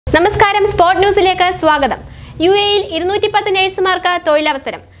നമസ്കാരം, സ്പോർട് ന്യൂസിലേക്ക് സ്വാഗതം. യുഎഇയിൽ 210 നഴ്സുമാർക്ക്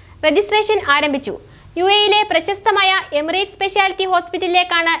തൊഴിലവസരം. രജിസ്ട്രേഷൻ ആരംഭിച്ചു. യുഎഇയിലെ പ്രശസ്തമായ എമിറേറ്റ്സ് സ്പെഷ്യാലിറ്റി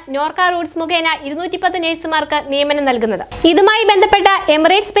ഹോസ്പിറ്റലിലേക്കാണ് നോർക്ക റൂട്ട്സ് മുഖേന 210 നഴ്സുമാർക്ക് നിയമനം നൽകുന്നത്. ഇതുമായി ബന്ധപ്പെട്ട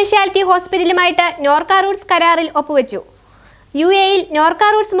എമിറേറ്റ്സ് സ്പെഷ്യാലിറ്റി ഹോസ്പിറ്റലുമായിട്ട് നോർക്ക റൂട്ട്സ് കരാറിൽ ഒപ്പുവെച്ചു. യുഎഇയിൽ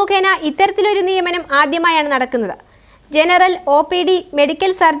നോർക്ക റൂട്ട്സ് മുഖേന ഇത്തരത്തിലൊരു നിയമനം ആദ്യമായാണ് നടക്കുന്നത്. General, OPD,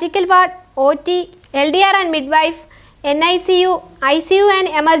 medical surgical ward, OT, LDR and midwife, NICU, ICU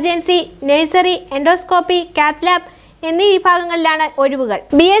and emergency, nursery, endoscopy, cath lab എന്നീ വിഭാഗങ്ങളിലാണ് ഒഴിവുകൾ.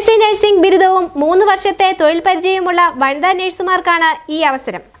 BSc നഴ്സിംഗ് ബിരുദവും 3 വർഷത്തെ തൊഴിൽ പരിചയമുള്ള വനിതാ നഴ്സുമാർക്കാണ് ഈ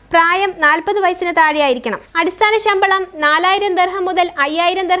അവസരം. പ്രായം 40 വയസ്സിന് താഴെയായിരിക്കണം. അടിസ്ഥാന ശമ്പളം 4000 ദിർഹം മുതൽ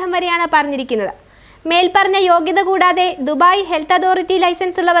 5000 ദിർഹം വരെയാണ് പറഞ്ഞിരിക്കുന്നത്. മേൽപ്പറഞ്ഞ യോഗ്യത കൂടാതെ ദുബായ് ഹെൽത്ത് അതോറിറ്റി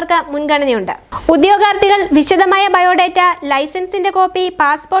ലൈസൻസ് ഉള്ളവർക്ക് മുൻഗണനയുണ്ട്. ഉദ്യോഗാർത്ഥികൾ വിശദമായ ബയോഡേറ്റ, ലൈസൻസിന്റെ കോപ്പി,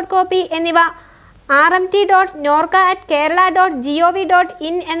 പാസ്പോർട്ട് കോപ്പി എന്നിവ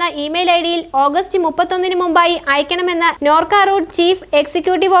rmt.norca@kerala.gov.in എന്ന ഇമെയിൽ ഐഡിയിൽ ഓഗസ്റ്റ് 31 മുമ്പായി അയക്കണമെന്ന് Norka root chief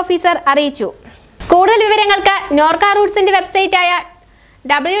executive officer അറിയിച്ചു. കൂടുതൽ വിവരങ്ങൾക്ക് നോർക്ക റൂട്ട്സിന്റെ വെബ്സൈറ്റായ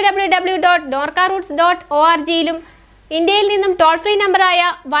www.norcaroots.org ഇന്ത്യയിൽ നിന്നും ടോൾ ഫ്രീ നമ്പറായ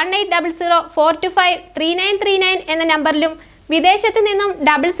 1800-425-3939 എന്ന നമ്പറിലും വിദേശത്ത് നിന്നും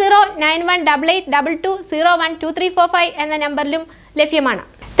 00918822012345 എന്ന നമ്പറിലും ലഭ്യമാണ്.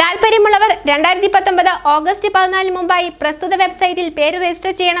 താൽപര്യമുള്ളവർ 2019 ഓഗസ്റ്റ് 14 മുമ്പായി പ്രസ്തുത വെബ്സൈറ്റിൽ പേര്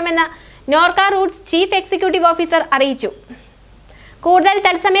രജിസ്റ്റർ ചെയ്യണമെന്ന് Norka Roots chief executive officer അറിയിച്ചു. കൂടുതൽ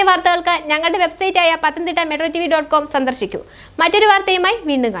തത്സമയ വാർത്തകൾക്ക് ഞങ്ങളുടെ വെബ്സൈറ്റായ pathanthita.metrotv.com സന്ദർശിക്കൂ. മറ്റൊരു വാർത്തയുമായി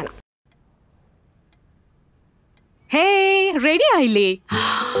വീണ്ടും കാണാം. Hey, ready ആയില്ലേ?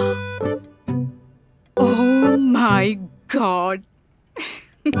 Oh my god.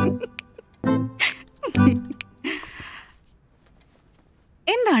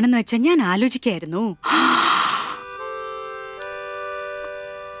 എന്താണെന്ന് വെച്ചാൽ ഞാൻ ആലോചിക്കായിരുന്നു.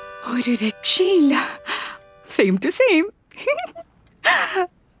 ഒരു രക്ഷയില്ല. Same to same.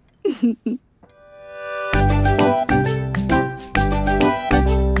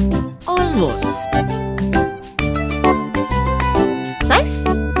 Almost. Nice.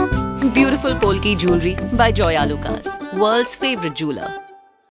 Beautiful Polki jewelry by Joya Lucas, world's favorite jeweler.